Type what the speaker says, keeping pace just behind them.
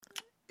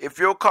If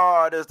your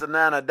card is the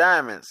nine of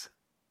diamonds,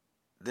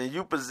 then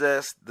you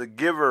possess the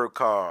giver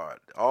card.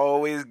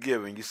 Always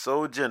giving. You're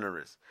so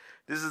generous.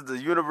 This is the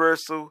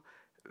universal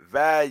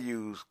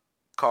values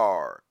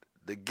card.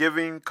 The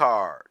giving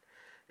card.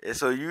 And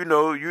so you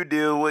know you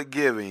deal with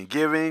giving.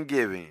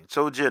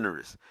 So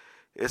generous.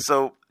 And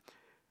so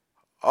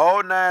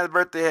all nines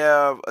birthday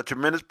have a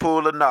tremendous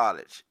pool of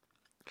knowledge.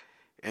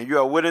 And you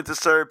are willing to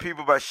serve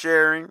people by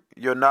sharing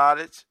your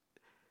knowledge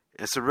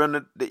and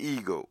surrender the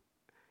ego.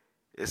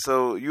 And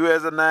so you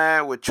as a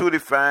nine will truly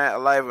find a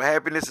life of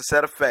happiness and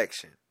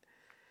satisfaction.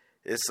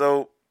 And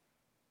so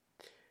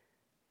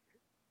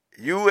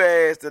you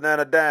as the nine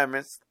of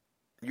diamonds,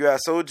 you are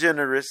so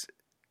generous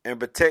and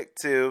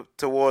protective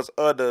towards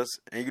others,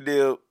 and you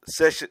live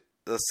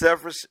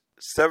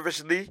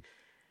selfishly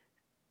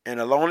in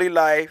a lonely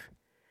life,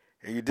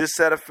 and you're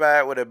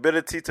dissatisfied with the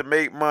ability to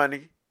make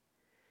money.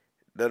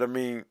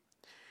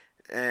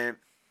 And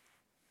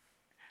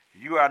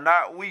you are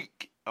not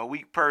a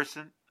weak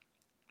person,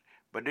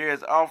 but there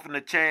is often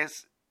a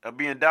chance of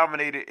being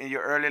dominated in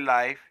your early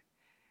life.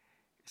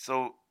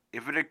 So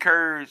if it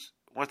occurs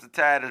once the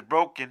tide is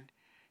broken,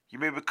 you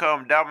may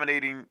become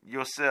dominating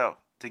yourself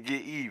to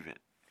get even.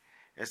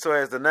 And so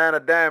as the nine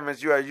of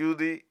diamonds, you are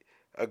usually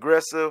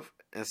aggressive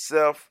and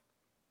self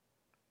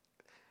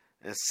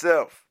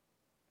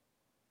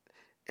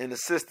in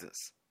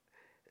assistance.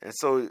 And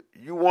so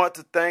you want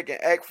to think and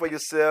act for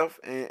yourself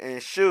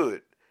and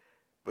should,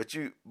 but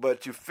you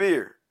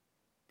fear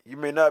you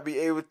may not be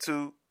able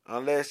to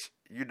unless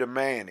you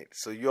demand it.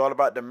 So you're all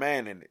about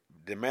demanding it,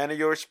 demanding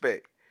your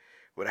respect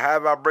with a high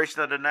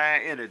vibration of the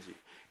nine energy.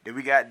 Then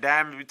we got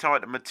diamonds. We talk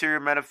about the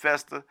material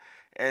manifester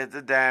as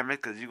the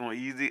diamond because you're going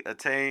to easily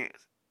attain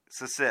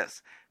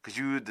success because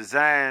you were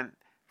designed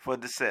for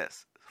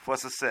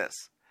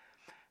success.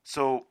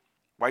 So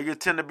while you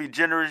tend to be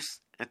generous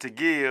and to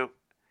give,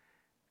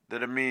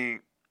 you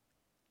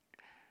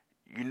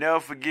never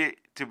forget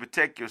to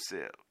protect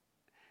yourself.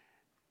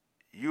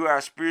 You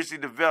are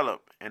spiritually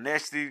developed and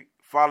actually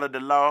follow the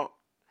law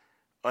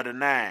of the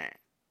nine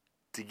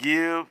to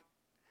give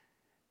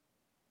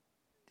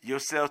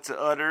yourself to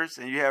others,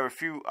 and you have a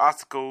few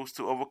obstacles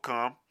to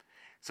overcome.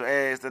 So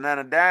as the nine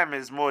of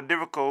diamonds, it's more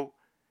difficult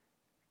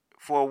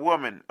for a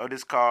woman of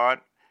this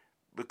card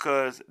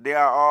because they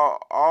are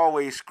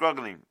always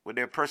struggling with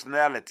their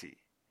personality.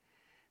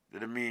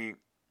 And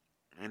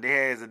they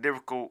has a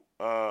difficult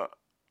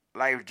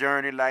life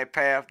journey, life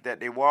path that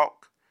they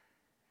walk.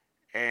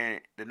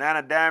 And the nine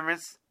of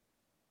diamonds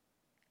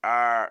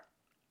are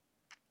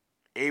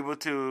able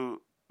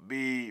to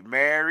be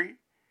married,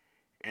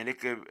 and this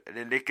can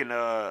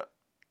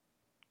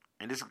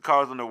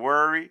cause them to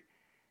worry,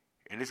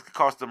 and this can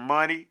cost them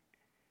money,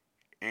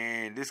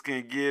 and this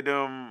can give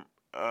them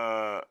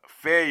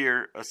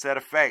failure or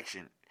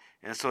satisfaction,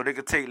 and so they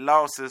can take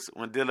losses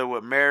when dealing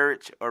with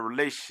marriage or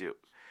relationship.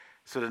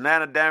 So the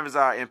nine of diamonds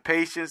are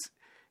impatient,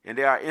 and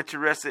they are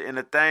interested in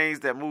the things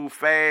that move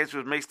fast,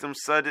 which makes them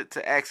subject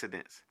to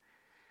accidents.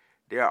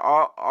 They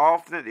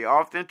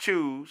often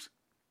choose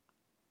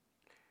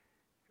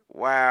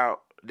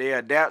while they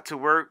adapt to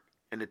work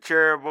in a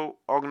charitable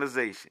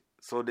organization.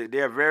 So they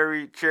are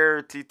very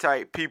charity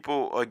type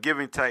people or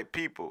giving type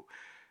people.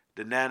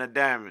 The nine of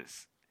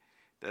diamonds.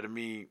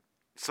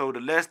 So the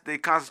less they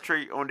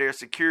concentrate on their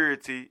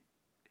security,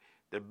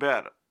 the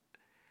better.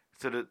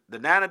 So the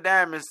nine of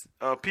diamonds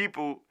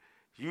people,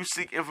 you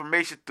seek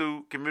information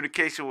through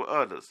communication with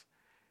others.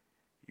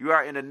 You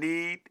are in the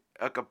need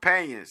of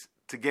companions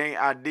to gain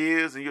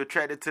ideas, and you're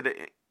attracted to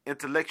the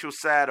intellectual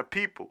side of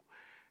people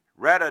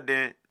rather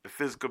than the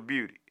physical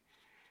beauty.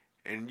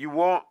 And you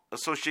want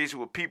association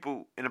with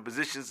people in the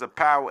positions of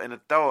power and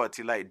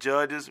authority, like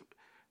judges,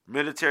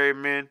 military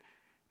men,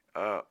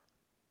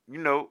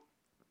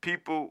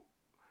 people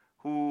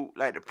who,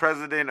 like the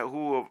president, or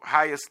who of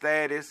higher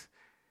status,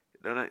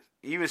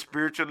 even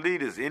spiritual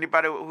leaders,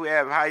 anybody who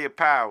have higher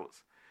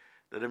powers.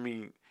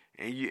 And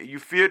you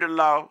fear the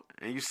law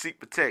and you seek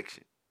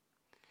protection.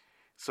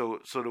 So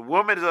the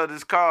women of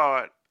this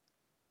card,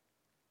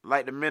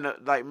 like men of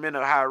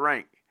high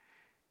rank,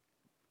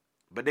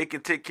 but they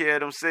can take care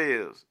of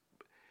themselves.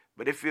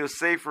 But they feel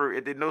safer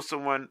if they know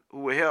someone who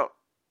will help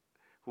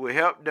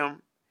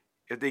them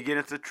if they get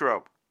into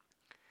trouble.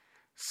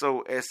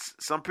 So at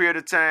some period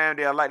of time,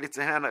 they are likely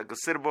to handle a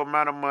considerable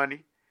amount of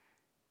money,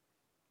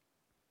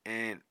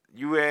 and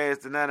you as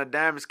the nine of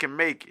diamonds can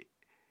make it.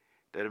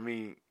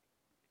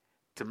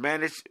 To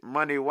manage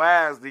money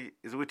wisely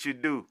is what you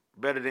do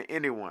better than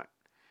anyone.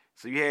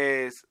 So you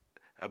has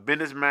a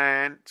business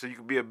mind, so you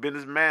can be a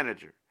business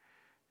manager.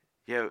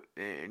 Yeah,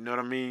 you know what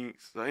I mean?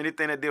 So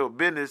anything that deal with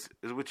business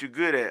is what you're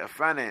good at,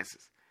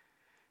 finances.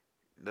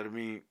 You know what I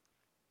mean?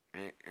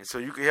 And so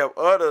you can help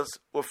others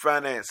with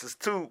finances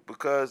too,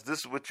 because this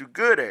is what you're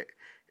good at,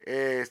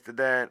 is the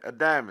nine of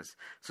diamonds.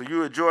 So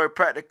you enjoy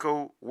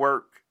practical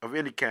work of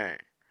any kind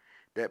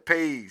that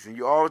pays, and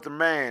you always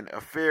demand a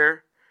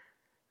fair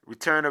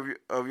return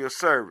of your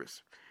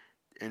service.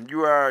 And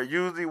you are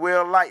usually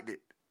well liked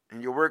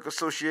in your work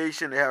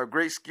association. They have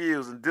great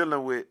skills in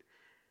dealing with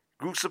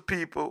groups of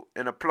people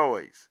and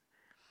employees.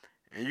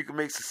 And you can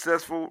make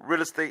successful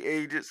real estate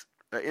agents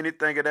or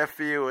anything in that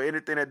field or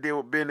anything that deal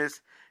with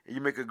business. And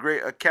you make a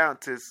great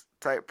accountant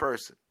type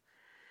person.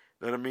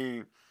 You know what I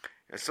mean?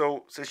 And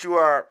so, since you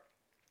are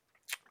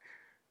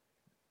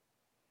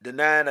the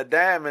 9 of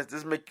diamonds,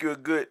 this make you a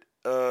good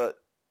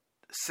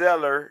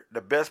seller,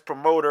 the best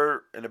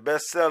promoter, and the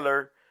best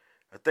seller,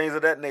 things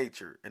of that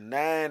nature. And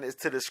 9 is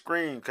to the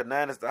screen, because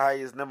 9 is the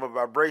highest number of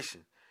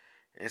vibration.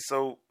 And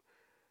so,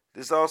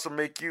 this also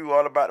make you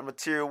all about the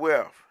material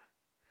wealth.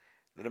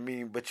 You know what I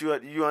mean? But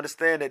you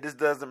understand that this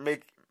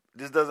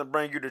doesn't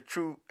bring you the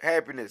true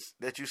happiness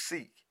that you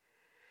seek.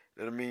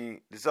 You know what I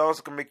mean? This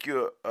also can make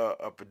you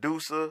a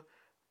producer,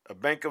 a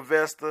bank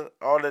investor,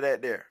 all of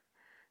that there.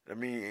 I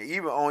mean,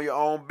 even own your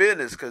own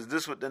business, because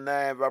this is what the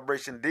 9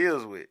 vibration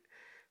deals with.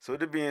 So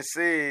that being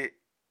said,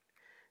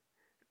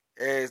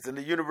 as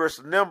the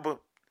universal number,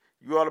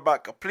 you all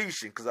about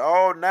completion, because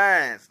all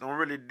 9s don't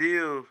really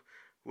deal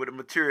with the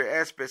material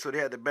aspect, so they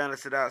have to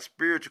balance it out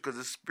spiritual, because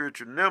it's a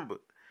spiritual number.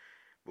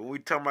 But when we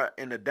talk about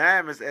in the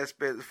diamonds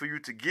aspect, it's for you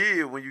to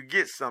give when you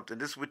get something.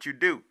 This is what you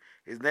do.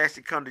 It's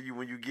naturally come to you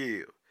when you give.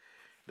 You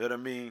know what I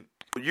mean?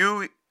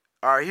 You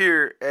are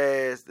here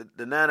as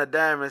the 9 of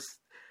diamonds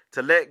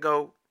to let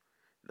go,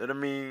 you know what I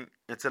mean,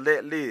 and to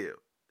let live.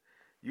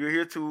 You're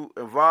here to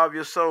evolve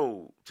your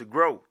soul, to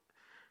grow.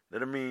 You know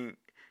what I mean?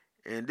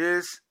 And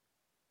this,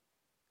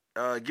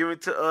 giving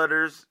to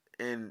others,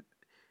 and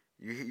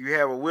you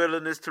have a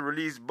willingness to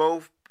release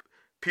both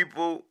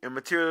people and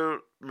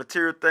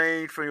material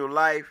things from your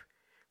life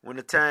when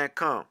the time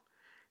comes.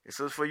 And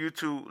so it's for you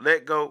to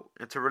let go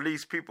and to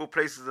release people,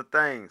 places, and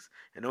things,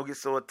 and don't get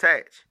so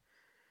attached.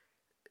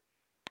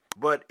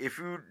 But if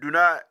you do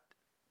not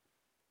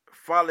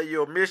follow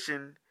your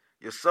mission,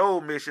 your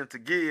soul mission to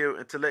give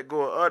and to let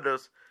go of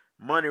others,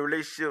 money,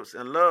 relationships,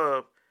 and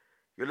love,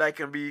 your life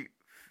can be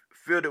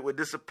filled with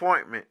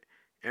disappointment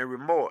and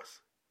remorse.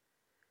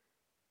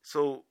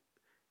 So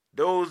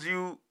those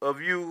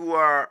of you who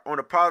are on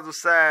the positive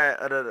side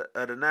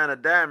of the 9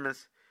 of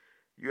diamonds,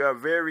 you are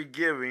very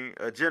giving,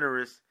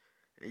 generous,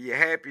 and you're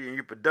happy and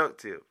you're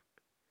productive.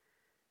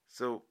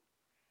 So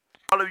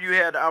all of you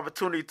had the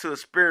opportunity to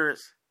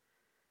experience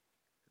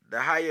the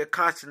higher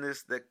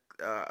consciousness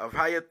of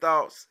higher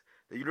thoughts,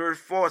 the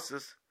universal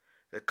forces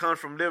that come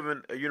from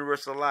living a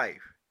universal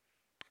life.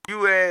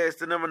 You as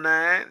the number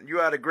 9, you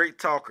are the great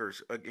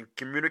talkers and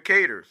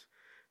communicators.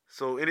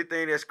 So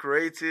anything that's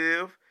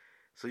creative,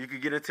 so you can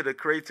get into the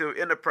creative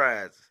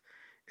enterprises.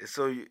 And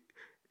so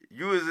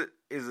you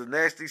is a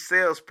nasty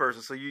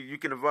salesperson, so you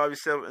can evolve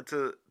yourself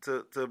into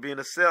to being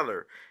a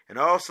seller. And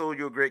also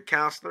you're a great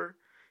counselor.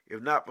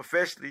 If not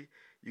professionally,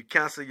 you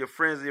counsel your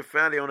friends and your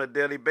family on a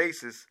daily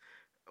basis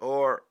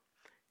or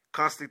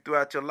constantly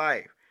throughout your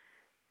life.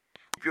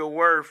 Keep your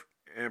worth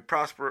and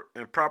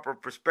proper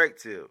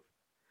perspective.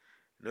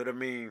 You know what I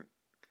mean?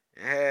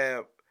 And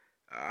have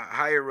a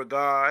higher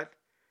regard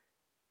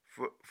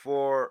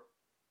for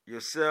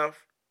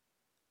yourself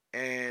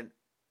and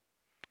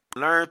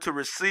learn to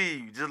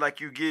receive just like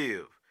you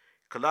give.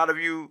 Because a lot of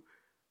you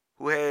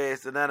who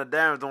has the 9 of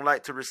diamonds don't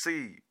like to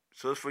receive.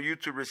 So it's for you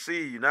to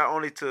receive, not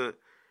only to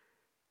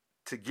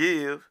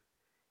give,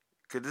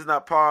 because this is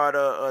not part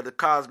of the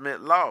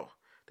cosmic law.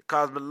 The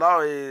cosmic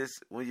law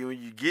is when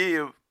you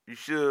give, you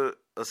should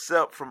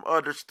accept from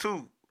others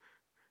too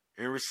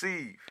and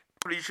receive.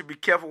 You should be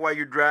careful while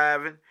you're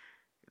driving.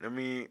 I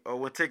mean, or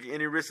when taking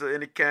any risk of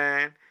any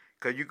kind,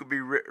 because you could be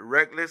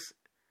reckless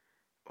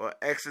or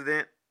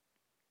accident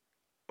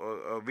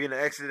or being an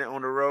accident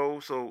on the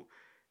road. So,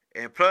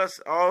 and plus,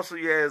 also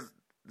you have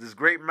this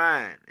great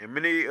mind, and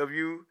many of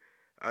you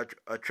are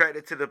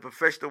attracted to the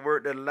professional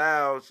work that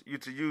allows you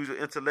to use your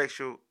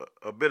intellectual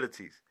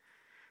abilities.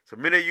 So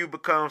many of you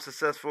become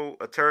successful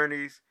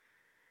attorneys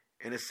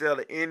and excel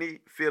at any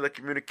field of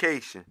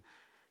communication.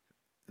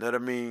 You know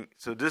what I mean?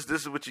 So this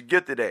is what you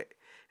get to that.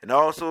 And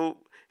also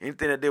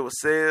anything that deal with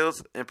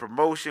sales and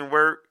promotion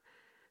work.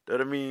 You know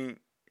what I mean?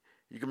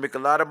 You can make a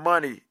lot of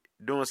money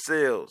doing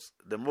sales.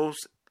 The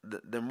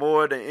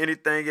more than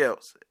anything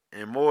else,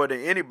 and more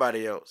than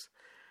anybody else.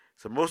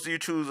 So most of you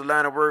choose a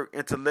line of work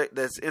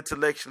that's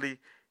intellectually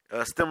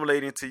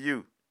stimulating to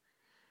you.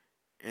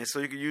 And so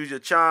you can use your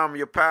charm,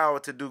 your power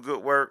to do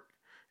good work.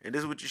 And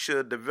this is what you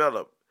should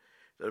develop.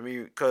 I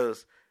mean,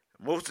 because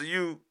most of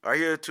you are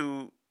here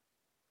to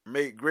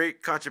make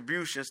great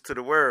contributions to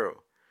the world,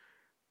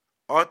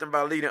 often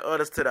by leading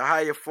others to the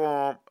higher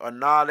form of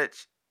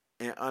knowledge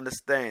and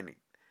understanding.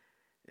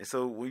 And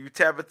so when you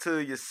tap into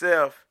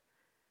yourself,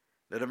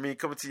 that I mean,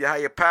 coming to your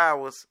higher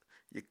powers,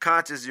 you're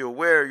conscious, you're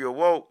aware, you're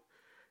woke,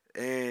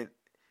 and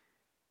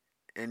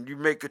you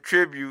may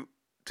contribute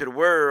to the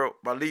world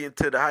by leading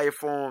to the higher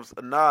forms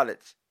of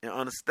knowledge and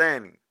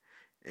understanding,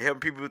 and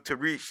helping people to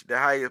reach the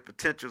higher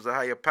potentials of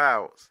higher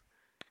powers.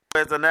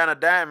 As a 9 of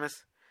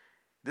diamonds,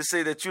 this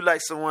say that you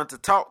like someone to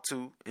talk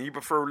to, and you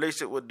prefer a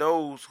relationship with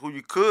those who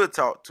you could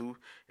talk to,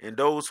 and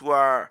those who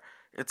are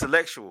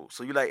intellectual.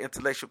 So you like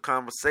intellectual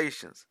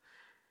conversations.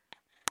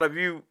 A lot of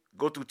you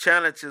go through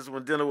challenges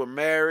when dealing with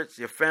marriage,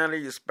 your family,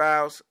 your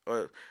spouse,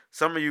 or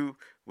some of you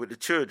with the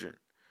children.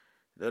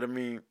 You know what I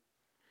mean?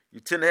 You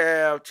tend to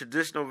have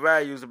traditional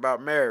values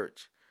about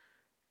marriage,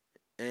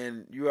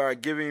 and you are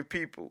giving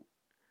people,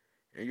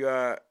 and you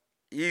are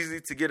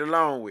easy to get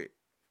along with.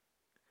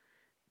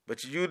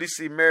 But you usually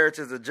see marriage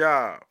as a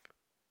job.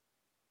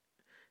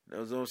 You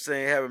know what I'm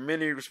saying? Having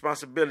many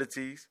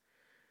responsibilities,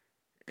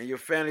 and your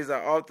families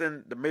are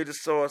often the major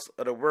source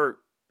of the work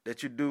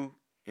that you do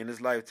in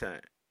this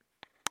lifetime.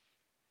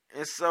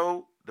 And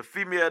so, the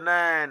female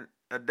nine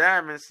of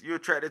diamonds, you're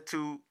attracted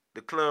to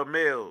the club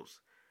males,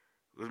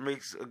 which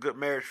makes a good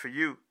marriage for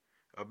you,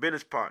 a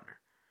business partner.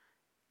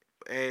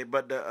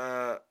 But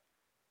the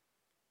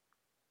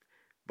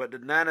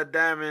nine of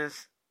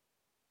diamonds,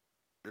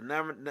 the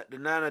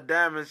nine of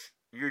diamonds,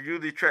 you're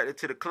usually attracted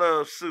to the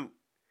club suit.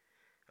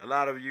 A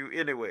lot of you,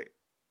 anyway.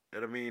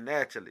 That I mean,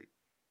 naturally.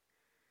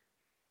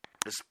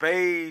 The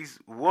spades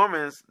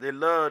women, they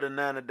love the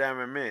nine of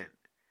diamond men.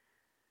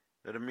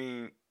 That I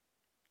mean,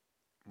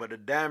 but the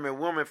diamond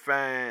woman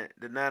find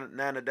the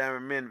nine of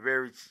diamond men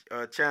very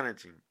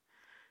challenging.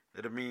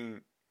 That I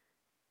mean,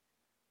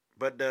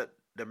 but the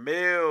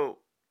male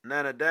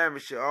nine of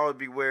diamonds should always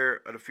be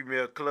aware of the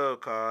female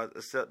club cards,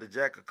 except the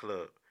jack of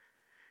club.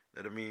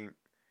 That I mean,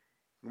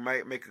 you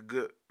might make a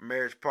good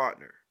marriage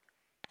partner.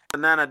 The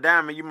nine of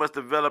diamond, you must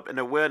develop an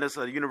awareness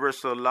of the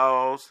universal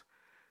laws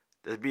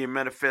that's being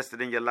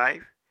manifested in your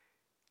life,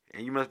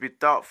 and you must be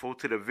thoughtful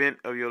to the event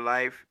of your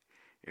life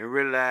and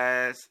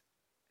realize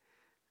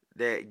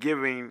that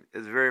giving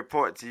is very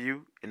important to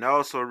you, and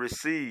also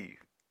receive.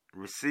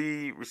 And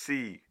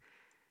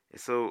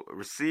so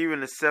receiving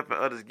and accepting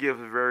others'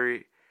 gifts is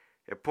very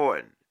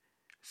important.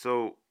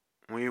 So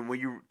when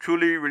you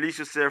truly release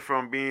yourself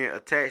from being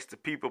attached to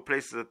people,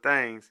 places, or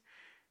things,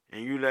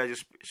 and you realize your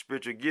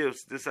spiritual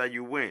gifts, this is how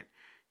you win.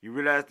 You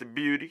realize the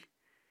beauty,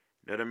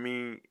 that I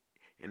mean,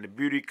 and the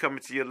beauty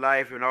coming to your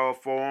life in all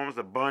forms,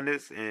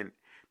 abundance, and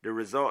the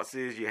results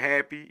is you're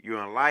happy,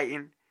 you're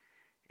enlightened,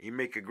 you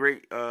make a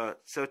great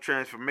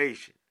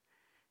self-transformation.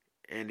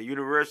 And the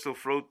universe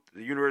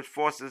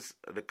forces,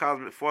 the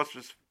cosmic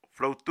forces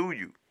flow through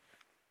you.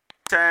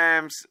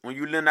 Times when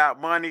you lend out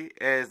money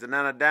as the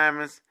nine of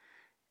diamonds,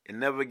 it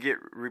never get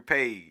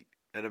repaid.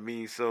 That I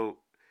mean, so,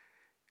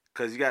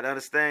 because you got to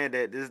understand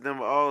that this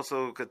number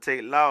also could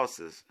take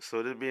losses.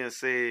 So this being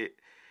said,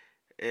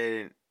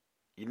 and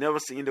you never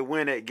seem to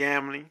win at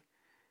gambling,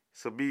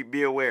 so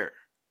be aware.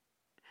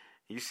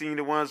 You seen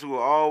the ones who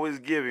are always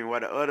giving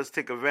while the others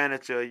take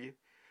advantage of you.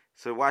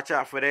 So watch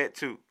out for that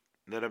too.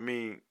 That I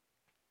mean,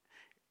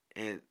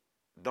 and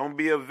don't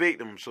be a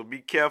victim. So be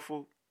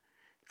careful,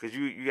 because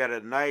you got a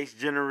nice,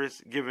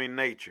 generous, giving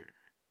nature.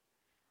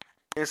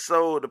 And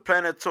so the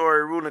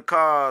planetary ruling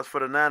cards for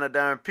the nine of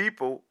diamond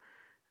people.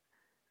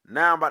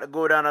 Now I'm about to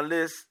go down a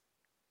list.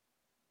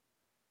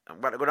 I'm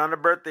about to go down the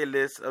birthday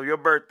list of your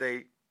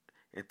birthday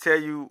and tell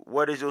you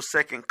what is your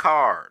second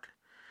card.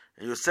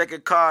 And your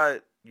second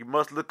card you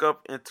must look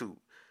up into.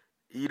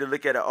 Either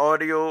look at an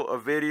audio, a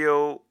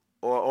video,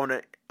 or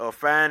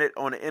find it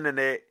on the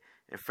internet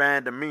and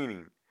find the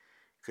meaning.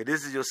 Because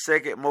this is your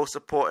second most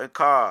important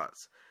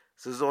cards.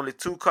 So there's only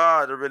two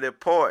cards that are really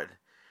important,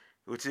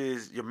 which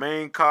is your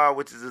main card,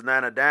 which is the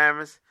nine of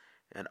diamonds,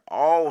 and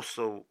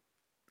also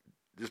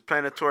this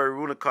planetary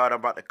ruling card I'm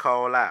about to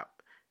call out.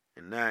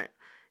 And now,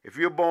 if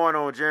you're born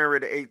on January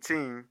the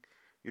 18th,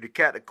 you're the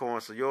Capricorn,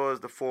 so yours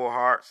the four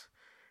hearts.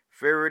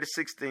 February the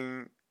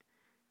 16th,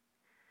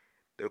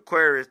 the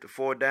Aquarius, the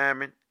four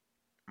diamond.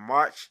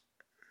 March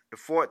the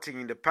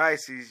 14th, the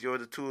Pisces,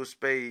 yours the two of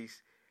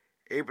spades.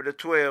 April the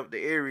 12th, the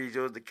Aries,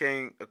 yours the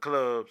king of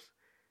clubs.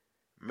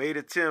 May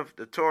the 10th,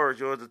 the Taurus,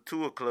 yours the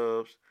two of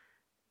clubs.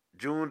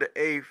 June the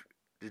 8th,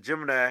 the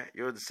Gemini,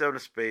 yours the seven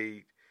of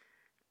spades.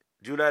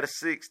 July the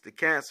 6th, the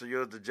Cancer,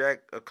 yours the jack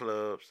of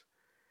clubs.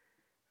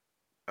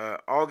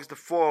 August the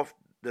 4th,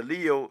 the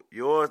Leo,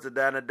 yours the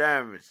nine of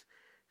diamonds.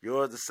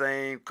 Yours the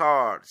same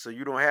card, so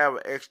you don't have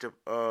an extra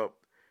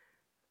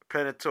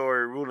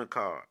planetary ruling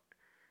card.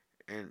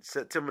 And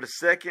September the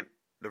 2nd,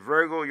 the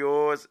Virgo,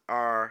 yours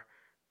are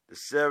the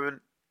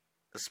seven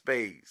of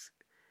spades.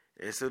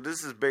 And so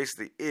this is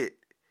basically it.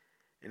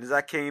 And as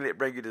I can't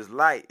bring you this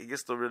light, it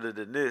gets no realer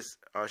than this,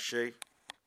 Ashe.